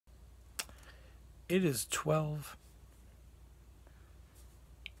It is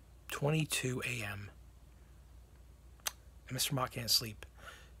 12:22 a.m. and Mr. Mott can't sleep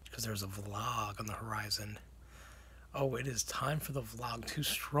because there's a vlog on the horizon. Oh, it is time for the vlog. Too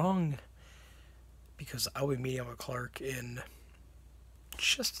strong. Because I'll be meeting up with Clark in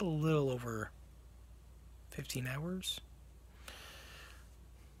just a little over 15 hours.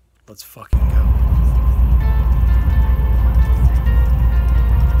 Let's fucking go.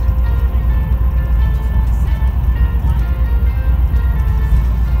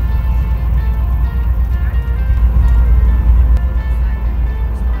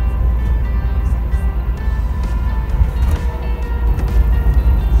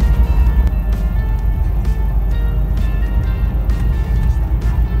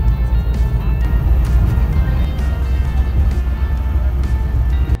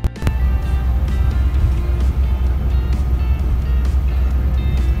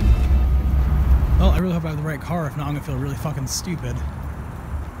 Car. If not, I'm gonna feel really fucking stupid.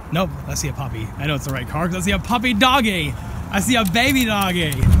 Nope, I see a puppy. I know it's the right car because I see a puppy doggy. I see a baby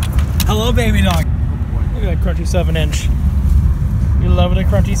doggy. Hello, baby dog. Look at that crunchy 7-inch. You loving a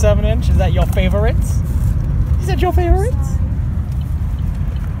crunchy 7-inch? Is that your favorites? Is that your favorites?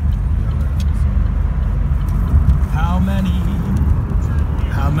 How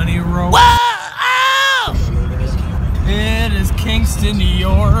many rows? Whoa! It is Kingston, New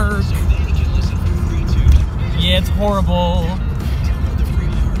York. Yeah, it's horrible.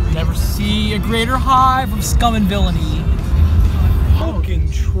 Never see a greater hive of scum and villainy. Fucking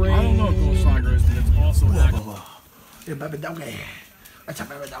train. I don't know if Ghost Tiger is, but it's also that. It's a baby doggy. It's a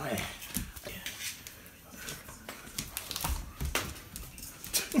baby doggy.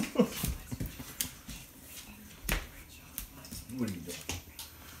 What are you doing?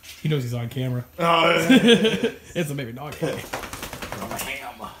 He knows he's on camera. Oh, It's a baby dog.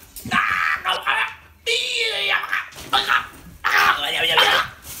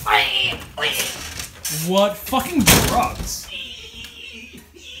 What fucking drugs?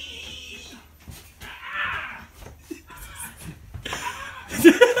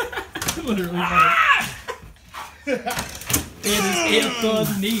 Literally funny. It is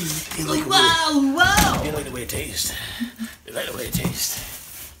Anthony. Whoa! You like the way it tastes? You like the way it tastes?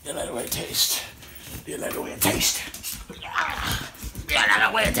 You like the way it tastes? You like the way it tastes? You like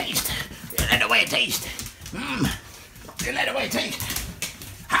the way it tastes? You like the way it tastes? Mmm. You like the way it tastes?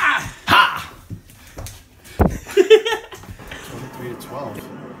 Ha! Ha! 23 to 12.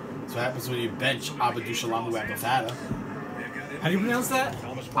 That's what happens when you bench Abdou Shalamu Abdel Fattah. How do you pronounce that?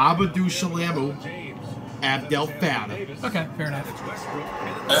 Abdou Shalamu Abdel Fattah. Okay, fair enough.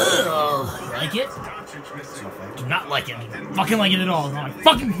 Oh, you like it? Do not like it. Fucking like it at all. Not my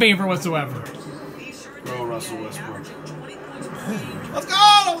fucking favorite whatsoever. Go Russell Westbrook. Let's go!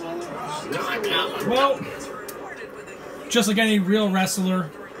 Well, just like any real wrestler,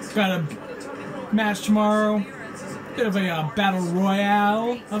 got a match tomorrow. Bit of a battle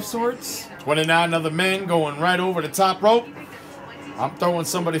royale of sorts. 29 other men going right over the top rope. I'm throwing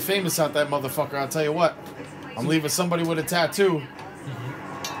somebody famous out that motherfucker, I'll tell you what. I'm leaving somebody with a tattoo.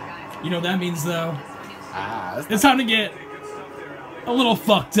 You know what that means, though? Ah, It's time to get a little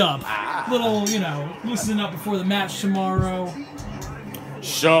fucked up. Little, you know, loosen up before the match tomorrow.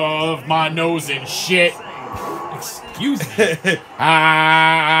 shove my nose in shit. Excuse me.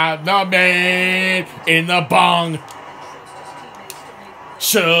 I'm the man in the bong.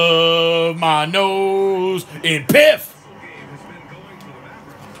 Shove my nose in piff.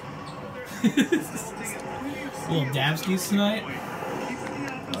 Little dabskis tonight.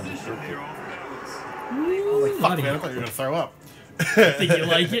 Fuck, man, I thought you were going to throw up. Think you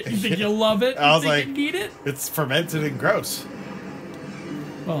like it? You think you love it? I was you think like, you need it? It's fermented and gross.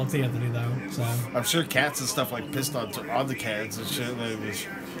 Well, it's Anthony, though, so. I'm sure cats and stuff like pissed on the cans and shit they was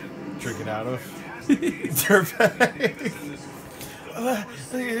drinking out of. Dirtbag.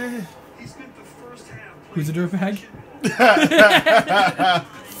 Who's a dirtbag?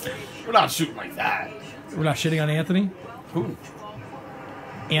 We're not shooting like that. We're not shitting on Anthony? Who?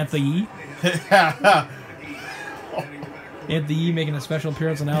 Anthony. Anthony making a special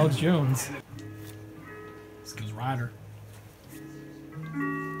appearance on Alex Jones. Skills Rider.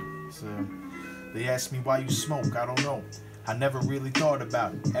 So, they asked me why you smoke. I don't know. I never really thought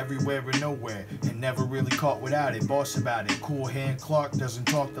about it. Everywhere and nowhere, and never really caught without it. Boss about it. Cool hand Clark doesn't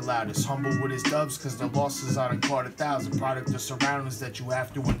talk the loudest. Humble with his dubs, cause the losses are caught 1,000. Product of surroundings that you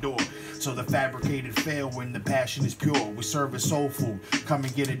have to endure. So the fabricated fail when the passion is pure. We serve as soul food. Come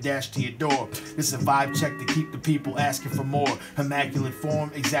and get a dash to your door. It's a vibe check to keep the people asking for more. Immaculate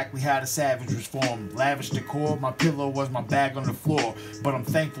form, exactly how the savage was formed. Lavish decor, my pillow was my bag on the floor. But I'm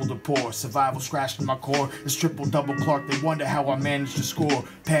thankful to pour. Survival scratched in my core. It's triple double Clark. They wonder how I managed to score.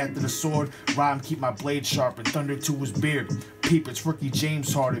 Path to the sword, rhyme keep my blade sharp and thunder to his beard. Peep, it's Rookie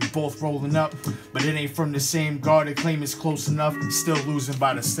James Harden, both rolling up, but it ain't from the same guard. They claim it's close enough, still losing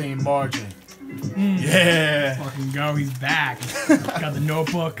by the same margin. Yeah. Fucking go, he's back. Got the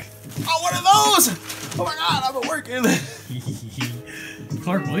notebook. Oh, what are those? Oh my god, I've been working.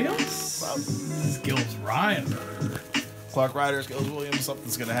 Clark Williams? Skills Ryder. Clark Ryder, Skills Williams,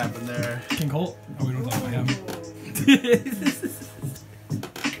 something's gonna happen there. King Colt? Oh, we don't talk about him.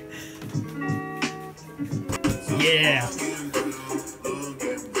 Yeah.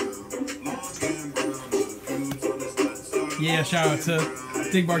 Yeah, shout out to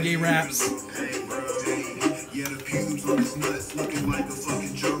Big Bar Gay Raps.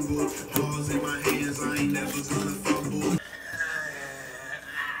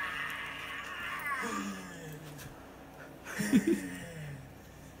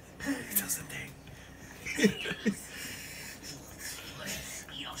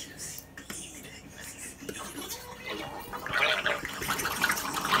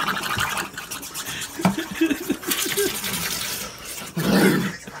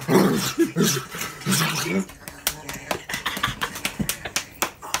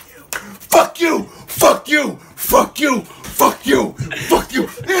 Fuck you! Fuck you! Fuck you! Fuck you! Fuck you!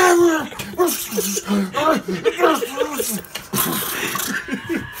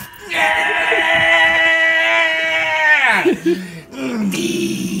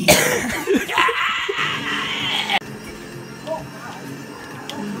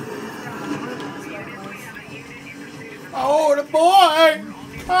 Oh, the boy!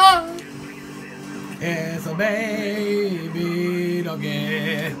 Ah. It's a baby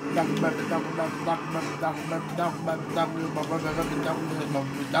doggy.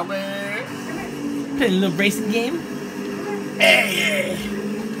 Play a little racing game. Hey,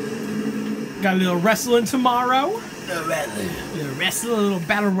 Got a little wrestling tomorrow. yeah. A little wrestling, a little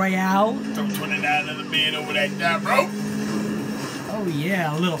battle royale. Throw 29 of the men over that damn rope. Oh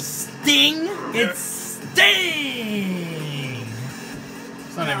yeah, a little sting. It's Sting.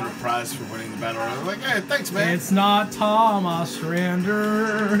 It's not even a prize for winning the battle royale. Like, hey, thanks, man. It's not Tom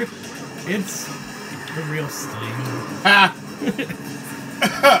Ostrander. It's the real Sting. Ha!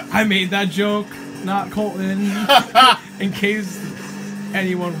 I made that joke, not Colton, in case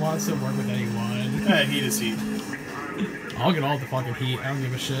anyone wants to work with anyone. Heat is heat. I'll get all the fucking heat. I don't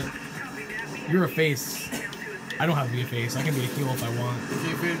give a shit. You're a face. I don't have to be a face. I can be a heel if I want.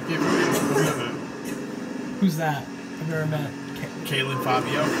 Who's that? I've never met. Caitlin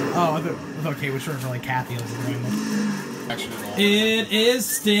Fabio. Oh, I thought Kate was short for like Kathy. I was random. Actually, It is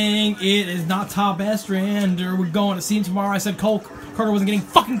Sting. It is not Top Ostrander. We're going to see him tomorrow. I said Cole Carter wasn't getting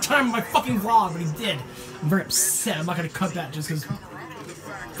fucking time in my fucking vlog, but he did. I'm very upset. I'm not going to cut that just because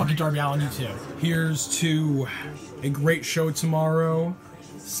fucking Darby Allin, you too. Here's to a great show tomorrow.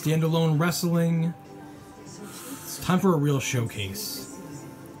 Standalone wrestling. It's time for a real showcase.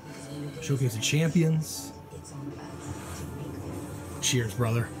 Showcase of champions. Cheers,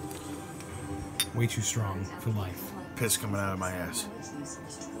 brother. Way too strong for life. piss coming out of my ass.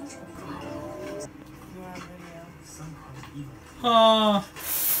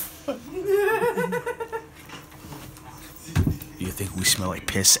 You think we smell like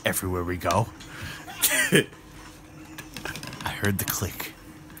piss everywhere we go? I heard the click.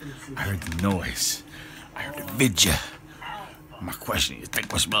 I heard the noise. I heard the vidya. My question, you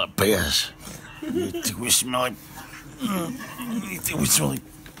think we smell like piss? You think we smell like... You think we smell like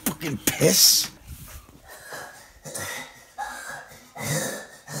fucking piss?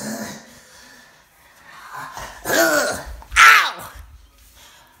 Ow!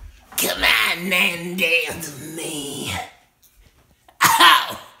 Come on, man, dance with me.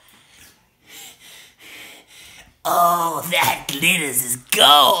 Ow! Oh, that glitters is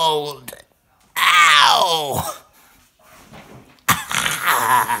gold. Ow!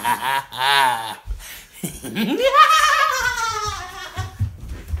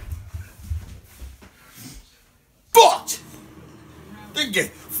 Fucked! They get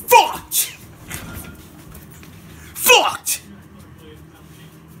fucked! Fucked!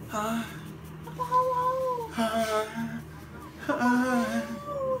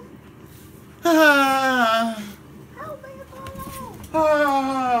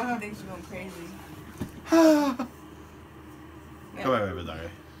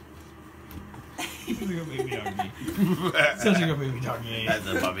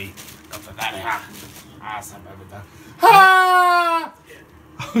 puppy.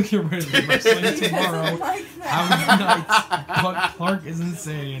 You're ready to wrestling tomorrow. Have a good night. But Clark is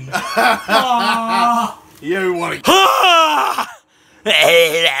insane. Yeah, we want to.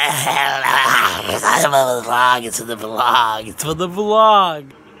 It's for the vlog. It's for the vlog. It's for the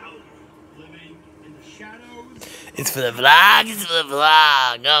vlog. It's for the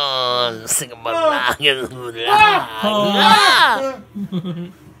vlog. Oh, sing about vlog.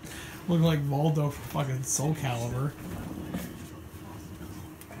 Looking like Waldo from fucking Soul Calibur.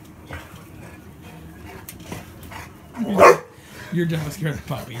 You're definitely scared of the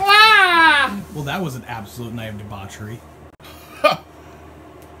puppy. Well, that was an absolute night of debauchery. I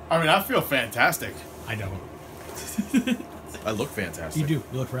mean, I feel fantastic. I don't. I look fantastic. You do.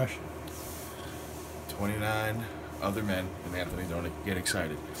 You look fresh. 29 other men and Anthony don't get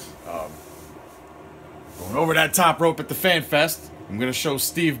excited. Going over that top rope at the Fan Fest. I'm going to show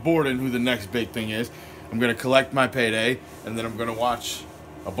Steve Borden who the next big thing is. I'm going to collect my payday, and then I'm going to watch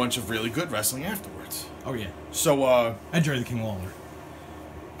a bunch of really good wrestling afterwards. Oh, yeah. So, And Jerry the King Lawler.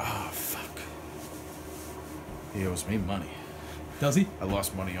 oh, fuck. He owes me money. Does he? I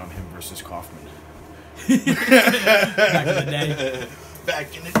lost money on him versus Kaufman. Back in the day.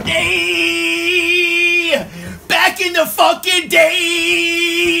 Back in the day! Back in the fucking day!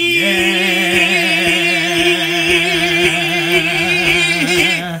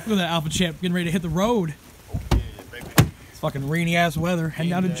 Yeah! Look at that Alpha Champ getting ready to hit the road. It's fucking rainy ass weather. Heading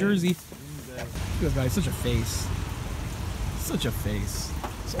down to Jersey. Look at this guy. Such a face. Such a face.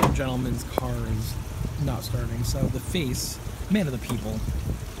 This old gentleman's car is not starting. So the face, man of the people.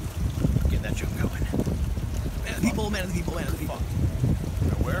 Get that joke going. Man of the people, man of the people, man of the people.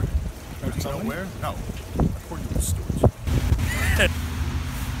 Where? Nowhere? No. According to the stores.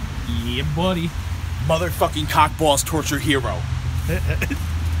 Yeah, buddy. Motherfucking cockballs torture hero.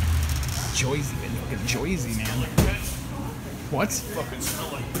 Joyzy, man. Look at Joyzy, man. What? Fucking smell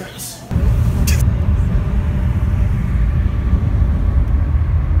like piss.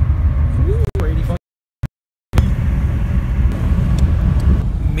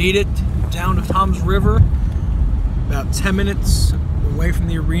 Made it down to Tom's River. About 10 minutes away from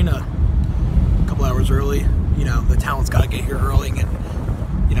the arena. A couple hours early. You know, the talent's got to get here early and get,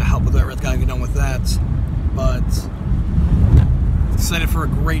 you know, help with whatever's got to get done with that. But excited for a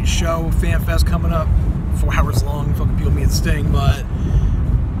great show. Fan Fest coming up. 4 hours long. Fucking people me and Sting, but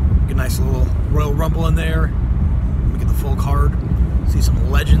get a nice little Royal Rumble in there. We get the full card. See some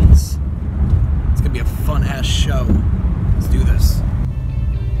legends. It's gonna be a fun ass show. Let's do this.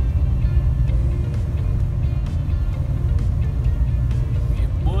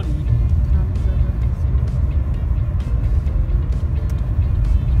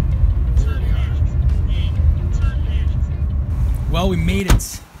 Well, we made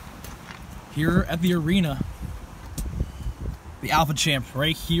it here at the arena. The Alpha Champ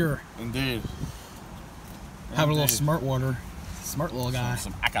right here. Indeed. Having a little smart water. Smart little guy.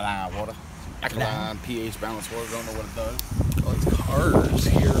 Some alkaline water. Alkaline pH balanced water. Don't know what it does. All these cars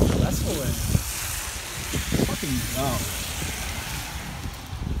here for wrestling. Fucking go.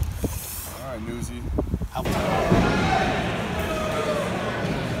 Alright, Newsy.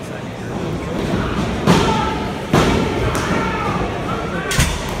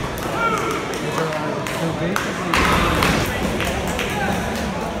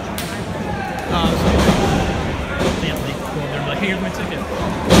 Family go there and be like, hey, here's my ticket.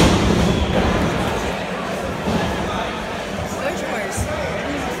 Where's yours?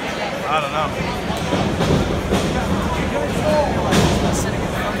 I don't know.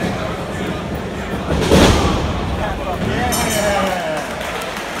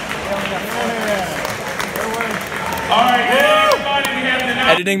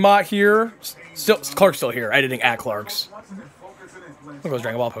 Editing Mott here. Still, Clark's still here. Editing at Clark's. Look at those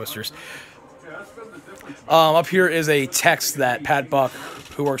Dragon Ball posters. Up here is a text that Pat Buck,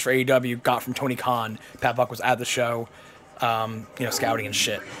 who works for AEW, got from Tony Khan. Pat Buck was at the show, you know, scouting and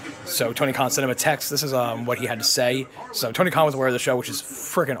shit. So Tony Khan sent him a text. This is what he had to say. So Tony Khan was aware of the show, which is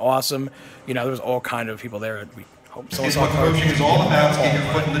freaking awesome. You know, there was all kind of people there. We hope someone It's saw what Clark. coaching is all about, to get your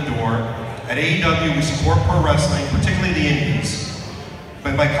foot in the door. At AEW, we support pro wrestling, particularly the indies.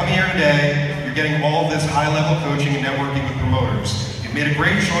 But by coming here today, you're getting all this high-level coaching and networking with promoters. You've made a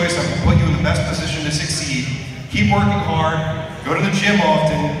great choice that will put you in the best position to succeed. Keep working hard, go to the gym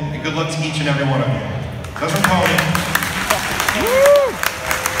often, and good luck to each and every one of you. Those are Tony.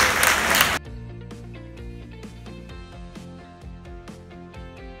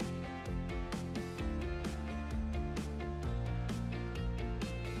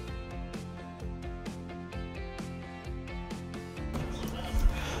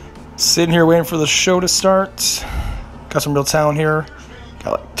 Sitting here waiting for the show to start. Got some real talent here.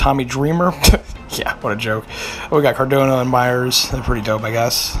 Got like Tommy Dreamer. Yeah, what a joke. Oh, we got Cardona and Myers. They're pretty dope, I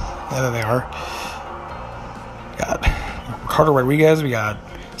guess. Yeah, there they are. Got Carter Rodriguez. We got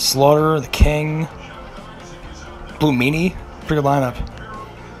Slaughter, the King, Blue Meanie. Pretty good lineup.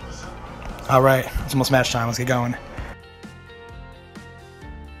 All right, it's almost match time. Let's get going.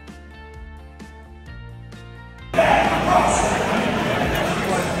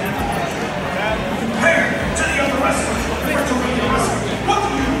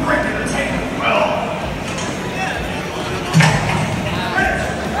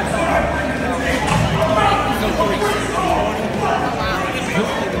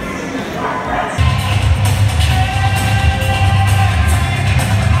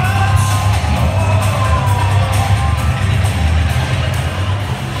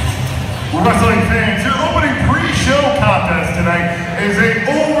 Wrestling fans, your opening pre-show contest tonight is a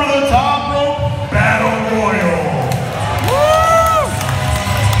over-the-top rope battle royal. Woo!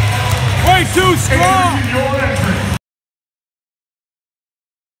 Way too strong! Introducing your entrance.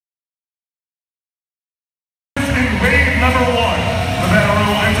 In wave number 1, the battle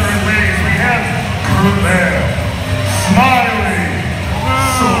royal enter in waves. We have Crewman, Smiley,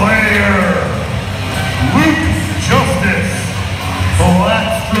 Slayer, Luke Justice,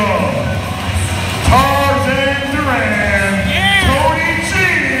 Blackstrom, Tarzan Duran, Tony G,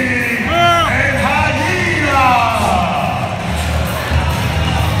 and Hyena.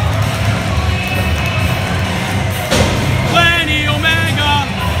 Lenny Omega!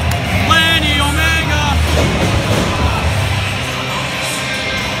 Lenny Omega!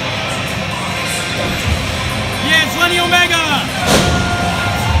 Yeah, it's Lenny Omega!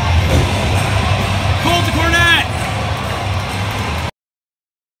 Colt to Cornette!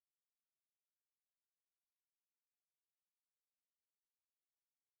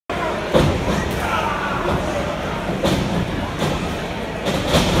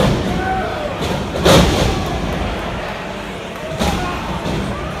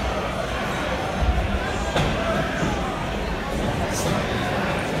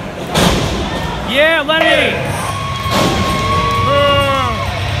 Yeah, Lenny!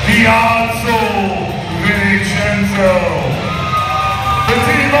 Piazzo Vincenzo. The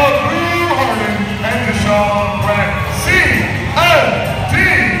team of Blue Harden and Deshaun Brett. CMD.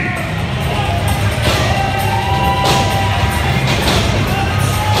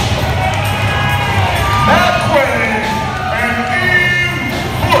 Matt Quinn and Ian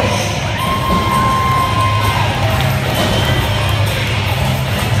Bush.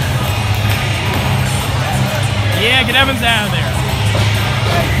 Yeah, get Evans out of there.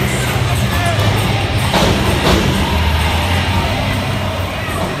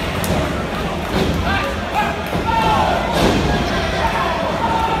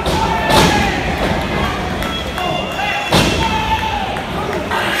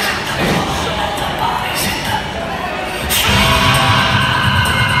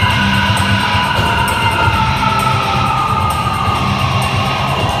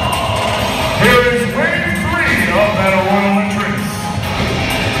 Here is wave 3 of Battle Royal entrance.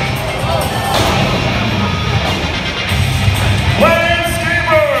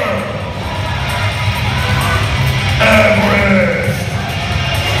 Landscaper, Everest,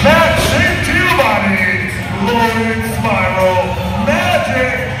 Matt St. Giovanni, Lawrence Spiral,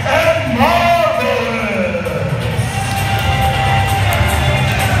 Magic, and Marvelous.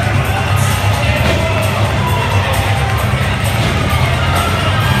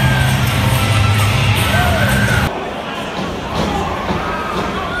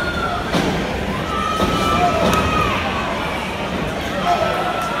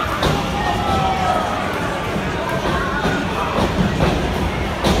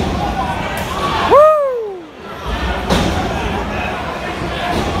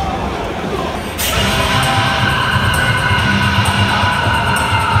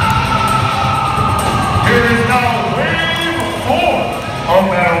 Here is now wave 4 of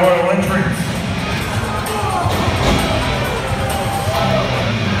Battle Royal entrance.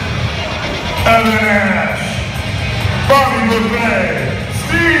 Evan Nash, Bobby LeBay,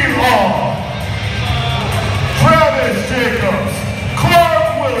 Steve Long, Travis Jacobs, Clark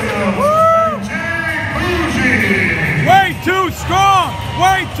Williams, and Jay Bougie. Way too strong!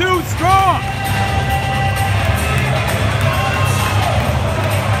 Way too strong!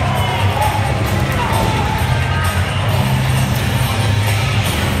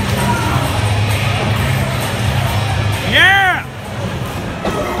 Yeah!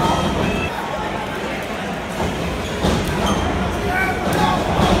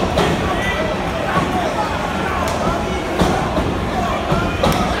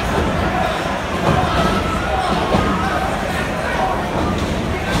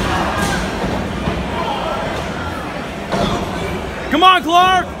 on,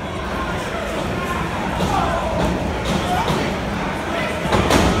 Clark!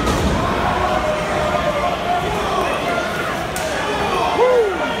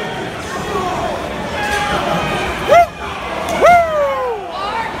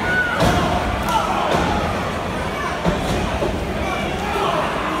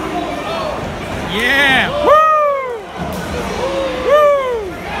 Yeah! Woo!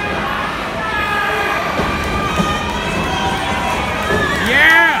 Woo!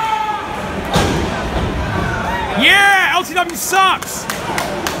 Yeah! Yeah! LCW sucks!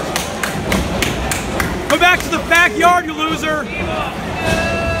 Go back to the backyard, you loser!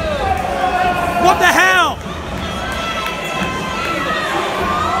 What the hell?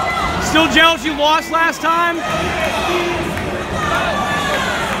 Still jealous you lost last time?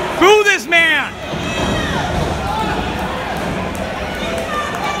 Boo this man!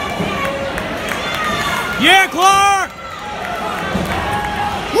 Yeah, Clark!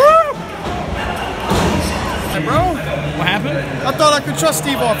 Woo! Hey, bro. What happened? I thought I could trust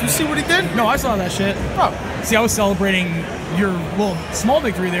Steve off. You see what he did? No, I saw that shit. Oh. See, I was celebrating your, well, small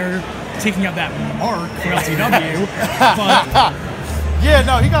victory there, taking out that mark from LCW. But Yeah,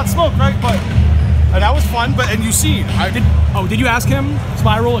 no, he got smoked, right? But and that was fun. But and you see, did you ask him,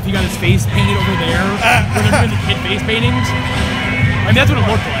 Spiral, if he got his face painted over there? Where they're doing the kid face paintings? I mean, that's what it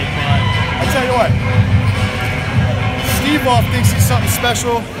looked like, but I tell you what, Steve off thinks he's something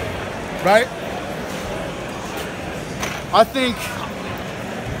special, right? I think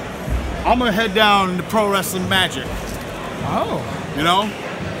I'm gonna head down to Pro Wrestling Magic. oh, You know?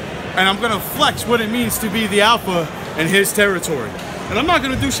 And I'm gonna flex what it means to be the alpha in his territory. And I'm not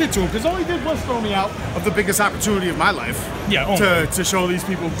gonna do shit to him, because all he did was throw me out of the biggest opportunity of my life. Yeah, only. To show these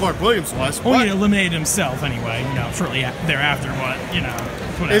people who Clark Williams was. only But eliminated himself anyway. You know, shortly thereafter, but you know,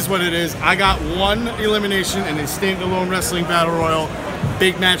 whatever. is what it is. I got one elimination in a standalone wrestling battle royal.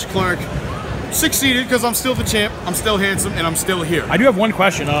 Big match Clark. Succeeded because I'm still the champ, I'm still handsome, and I'm still here. I do have one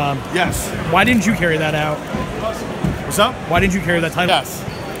question. Yes. Why didn't you carry that out? What's up? Why didn't you carry that title? Yes.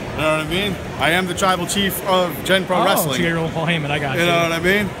 You know what I mean? I am the tribal chief of Gen Pro Oh, Wrestling. so you got your own Paul Heyman, I got you. You know what I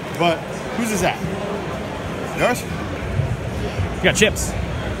mean? But whose is that? Yours? You got chips.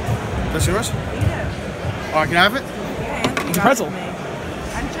 That's yours? Oh, I can have it? It's a pretzel.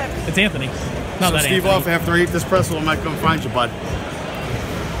 I'm Chip. It's Anthony. Not So that Steve Anthony. off, after I eat this pretzel, I might come find you, bud.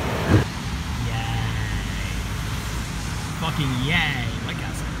 Fucking yay. I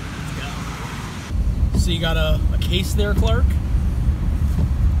guess. Let's go. So you got a case there, Clark?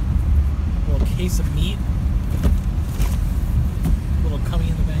 A little case of meat. A little cummy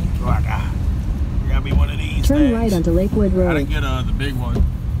in the bank. You got me one of these Turn things. right onto Lakewood I Road. didn't get the big one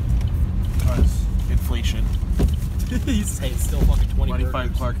because inflation. You say it's still fucking 20 25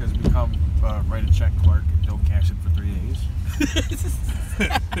 burgers. Clark has become write a check Clark and don't cash it for 3 days.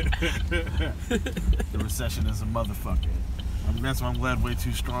 The recession is a motherfucker. That's why I'm glad Way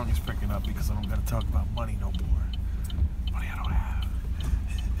Too Strong is picking up, because I don't gotta talk about money no more. Money I don't have.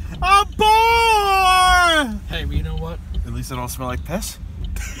 I'm bored! Hey, but you know what? At least I don't smell like piss.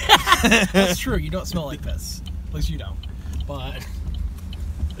 That's true. You don't smell like piss. At least you don't. But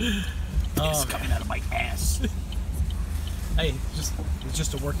It's coming out of my ass. hey, it's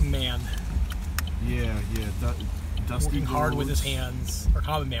just a working man Yeah. Dusty working hard with Rhodes. his hands, or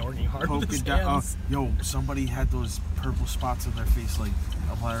common man working hard with his Polka dot. hands. Yo, somebody had those purple spots on their face like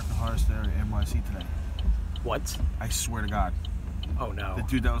American Horror Story NYC today. What? I swear to God. Oh no. The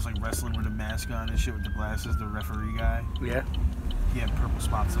dude that was like wrestling with a mask on and shit with the glasses, the referee guy, Yeah. he had purple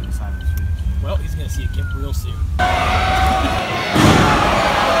spots on the side of his face. Well, he's gonna see a Kip real soon.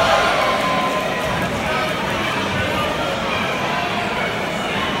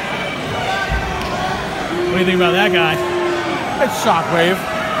 What do you think about that guy? It's Shockwave.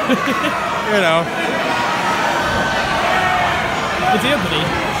 You know. It's Anthony.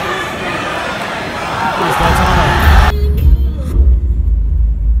 His thoughts on it.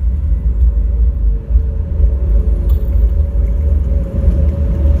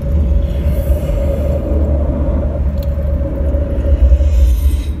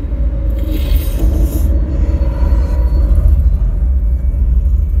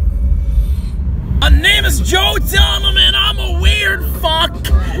 My name is Joe Dunham and I'm a weird fuck.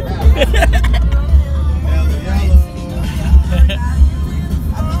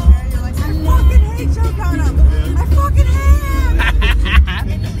 I fucking hate Joe Dunham.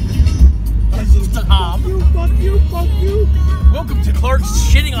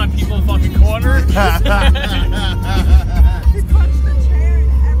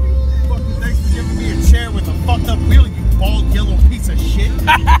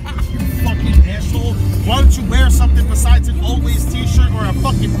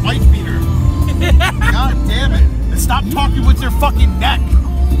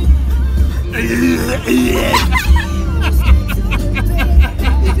 do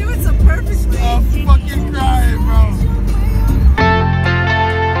it so perfectly. I'm fucking crying, bro.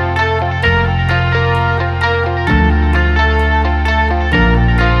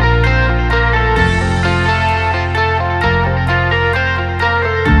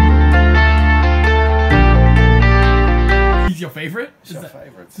 He's your favorite? It's your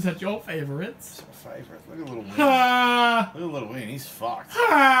favorite. Is that your favorite? It's your favorite. Look at Lil Wayne. Ah, Look at Lil Wayne. He's fucked.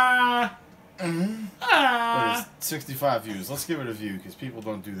 ah, Look, ah. it's 65 views. Let's give it a view because people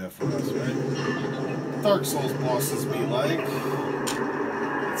don't do that for us, right? Dark Souls bosses be like.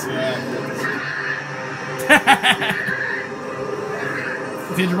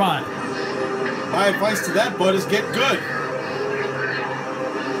 Did right. My advice to that, bud, is get good.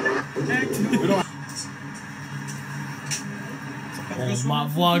 We don't. Old my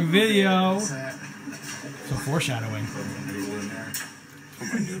vlog video. Some foreshadowing. Put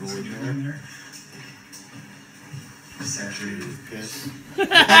my noodle in there. Saturated with piss.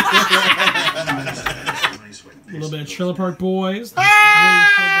 A little bit of Trailer Park Boys.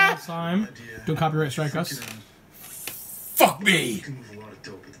 Ah! Time. Don't copyright strike us. Fuck me!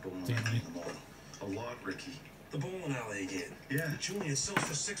 A lot, Ricky. The bowling alley again. Yeah. Julian sells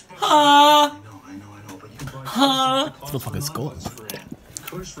for $6. Ah! I know, but you can buy It's the fucking skull. Of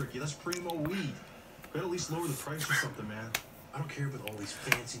course, Ricky, that's primo weed. Better at least lower the price or something, man. I don't care about all these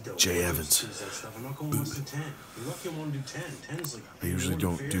fancy dope. Jay Evans. I'm not going less than 10. You're lucky I want to do 10. 10 is like. I usually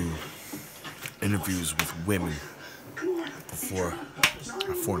don't do interviews with women before I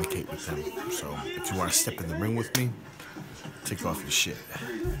fornicate with them. So if you want to step in the ring with me, take off your shit.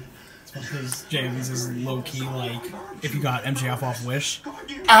 Because Jay Evans is low key like if you got MJF off Wish.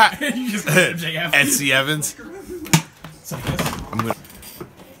 You just MJF. Etsy Evans. It's like this. I'm gonna.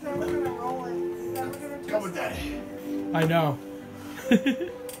 Come with daddy. I know.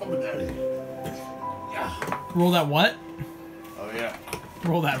 Come with daddy. Roll that what? Oh, yeah.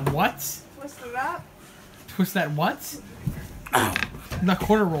 Roll that what? Twist it up. Twist that what? Ow. Not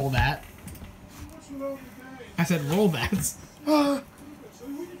quarter roll that. I said roll that.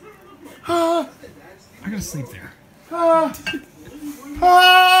 I gotta sleep there.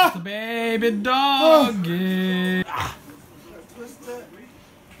 The baby doggy. Twist it.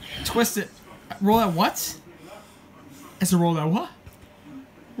 Twist it. Roll that what? Is it roll that what?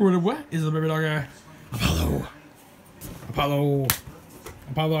 Roll that what? Is the baby doggy? Apollo. Apollo.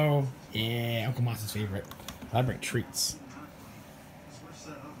 Apollo. Yeah, Uncle Moss's favorite. I bring treats.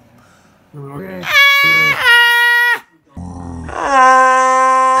 Okay.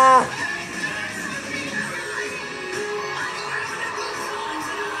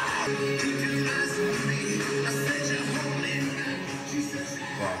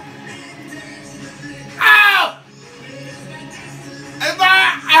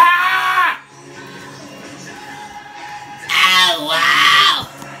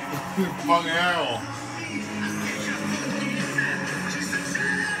 Fucking hell.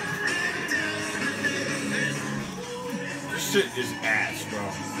 Shit is ass, bro.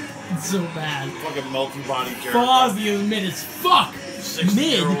 It's so bad. Fucking multi-body character. Fozzie is mid as fuck.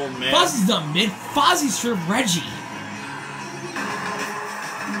 60-year-old man. Fozzie's not mid. Fozzie's sort of Reggie.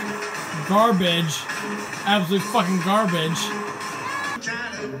 Garbage. Absolute fucking garbage.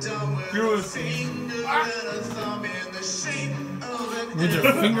 With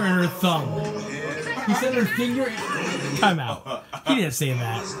her finger in her thumb. He said her finger in... Time out. He didn't say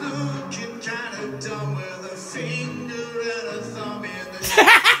that. He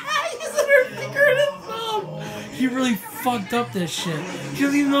said her finger in her thumb. He really fucked up this shit. He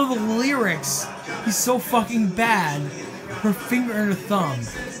doesn't even know the lyrics. He's so fucking bad. Her finger and her thumb.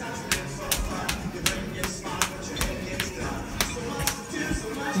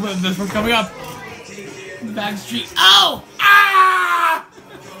 This one coming up. Back street. Oh! Ah!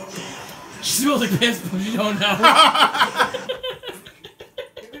 She smells like piss, but you don't know.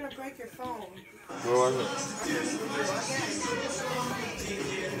 You're gonna break your phone. Where was it?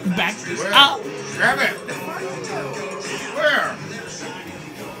 Back. Where? Oh! Grab it! Where?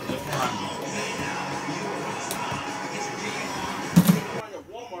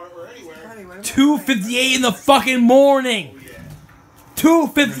 2:58 in the fucking morning.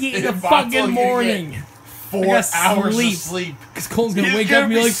 2:58 in the fucking morning. 4 hours of sleep. Because Cole's gonna wake He's up gonna and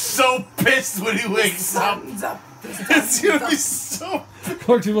be be like, so pissed when he wakes up. It's gonna be so.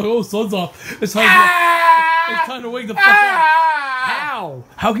 Clark's gonna be like, oh, sun's off. It's time to wake the fuck up. How?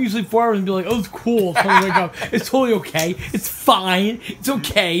 How can you sleep 4 hours and be like, oh, it's cool. It's time to wake up. It's totally okay. It's fine. It's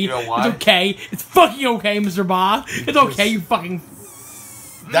okay. You know why? It's okay. It's fucking okay, Mr. Bob. It's okay, you fucking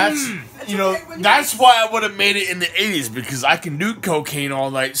That's you know that's why I would have made it in the 80s because I can do cocaine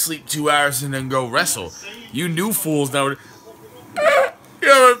all night, sleep 2 hours, and then go wrestle. You new fools now. You have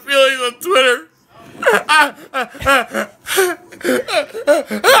a feeling on Twitter.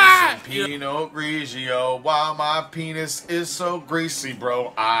 Pinot Grigio, while my penis is so greasy,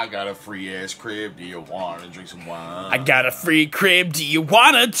 bro. I got a free ass crib. Do you wanna drink some wine? I got a free crib. Do you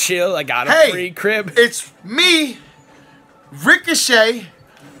wanna chill? I got a free crib. It's me, Ricochet.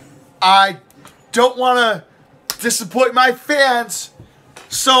 I don't wanna disappoint my fans,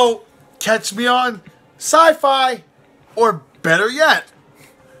 so catch me on Sci-Fi, or better yet,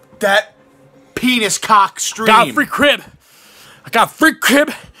 that penis cock stream. Got a free crib. I got a free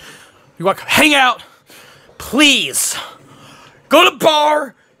crib. You want to hang out? Please go to the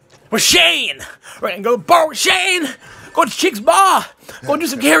bar with Shane. We're gonna go to the bar with Shane. Go to Chick's Bar. Go do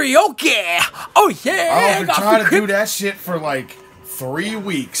some karaoke. Oh yeah! I've been trying to do that shit for like 3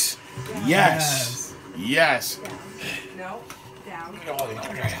 weeks. Yes. Yes. No. Down.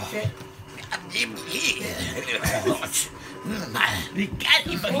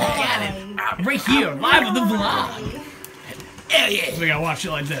 Right here, live on the vlog. Hell yeah! We gotta watch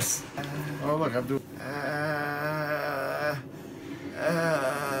it like this. Oh look, I'm doing. Is that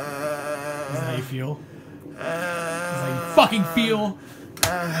how you feel? Is that how you fucking feel?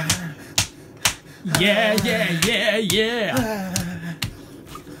 Yeah, yeah, yeah, yeah.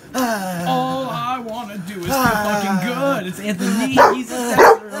 All I wanna do is feel fucking good. It's Anthony. He's a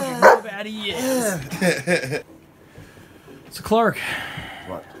senator. You know how bad he is. So Clark,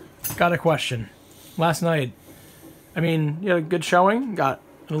 What? got a question. Last night, I mean, you had a good showing. Got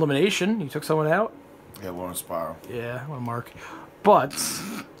an elimination. You took someone out. Yeah, Lawrence Spiral. Yeah, what a mark. But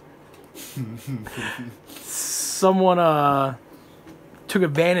someone took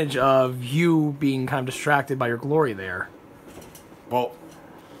advantage of you being kind of distracted by your glory there. Well,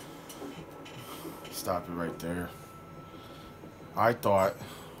 stop it right there. I thought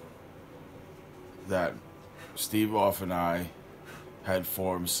that Steve Off and I had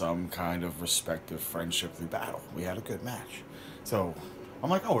formed some kind of respective friendship through battle. We had a good match. So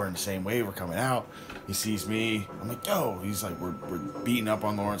I'm like, oh, we're in the same wave. We're coming out. He sees me. I'm like, yo. He's like, we're beating up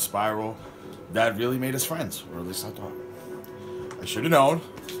on Lawrence Spiral. That really made us friends, or at least I thought. I should have known.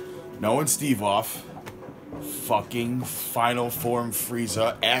 Knowing Steve Off, fucking Final Form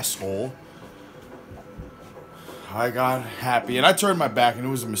Frieza asshole. I got happy, and I turned my back, and it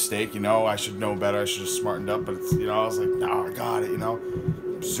was a mistake, you know. I should know better. I should have smartened up, but it's, you know, I was like, no, I got it, you know.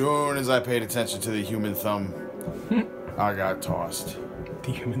 As soon as I paid attention to the human thumb, I got tossed.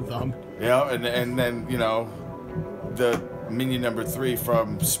 The human thumb. Yeah, and then, you know, the minion number 3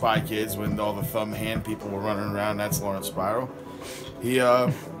 from Spy Kids, when all the thumb hand people were running around, that's Lawrence Spiral. He's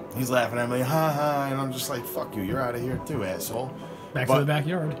laughing at me, ha ha, and I'm just like, fuck you, you're out of here too, asshole. Back to the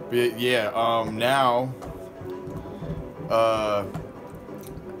backyard. Yeah, now, I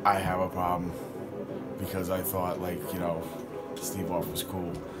have a problem because I thought, like, you know, Steve Off was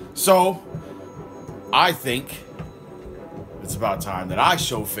cool. So, I think it's about time that I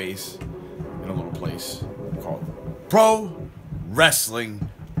show face in a little place called Pro Wrestling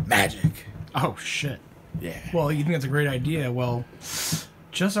Magic. Oh, shit. Yeah. Well, you think that's a great idea. Well,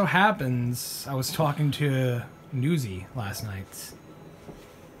 just so happens I was talking to Newsy last night,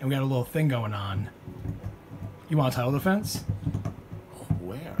 and we got a little thing going on. You want a title defense?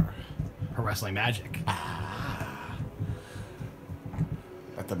 Where? Pro Wrestling Magic. At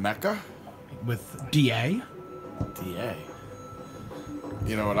the Mecca? With DA? DA.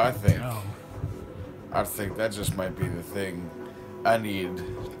 You know what I think? Oh. I think that just might be the thing I need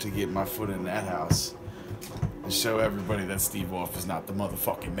to get my foot in that house and show everybody that Steve Off is not the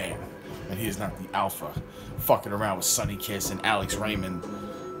motherfucking man. And he is not the alpha. Fucking around with Sonny Kiss and Alex Raymond.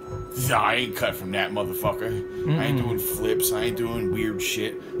 I ain't cut from that motherfucker. I ain't doing flips. I ain't doing weird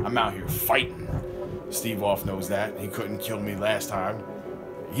shit. I'm out here fighting. Steve Off knows that. He couldn't kill me last time.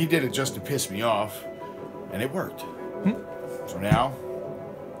 He did it just to piss me off. And it worked. So now,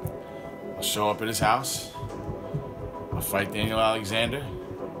 I'll show up at his house. I'll fight Daniel Alexander.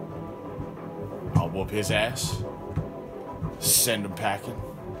 I'll whoop his ass. Send him packing.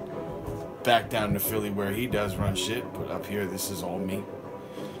 Back down to Philly where he does run shit. But up here, this is all me.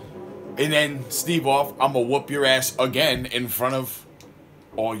 And then, Steve Off, I'm gonna whoop your ass again in front of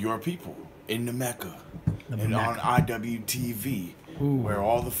all your people in the Mecca. And on IWTV. Ooh. Where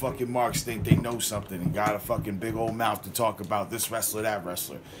all the fucking marks think they know something and got a fucking big old mouth to talk about this wrestler, that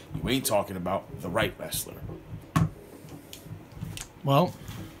wrestler. You ain't talking about the right wrestler. Well,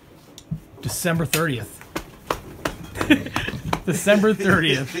 December 30th. December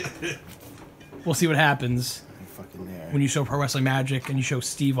 30th. We'll see what happens. Ain't fucking there. when you show Pro Wrestling Magic and you show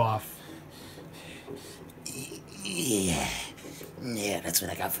Steve off? Yeah. Yeah, that's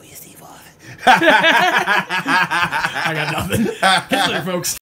what I got for you, Steve. I got nothing. Catch you later, folks.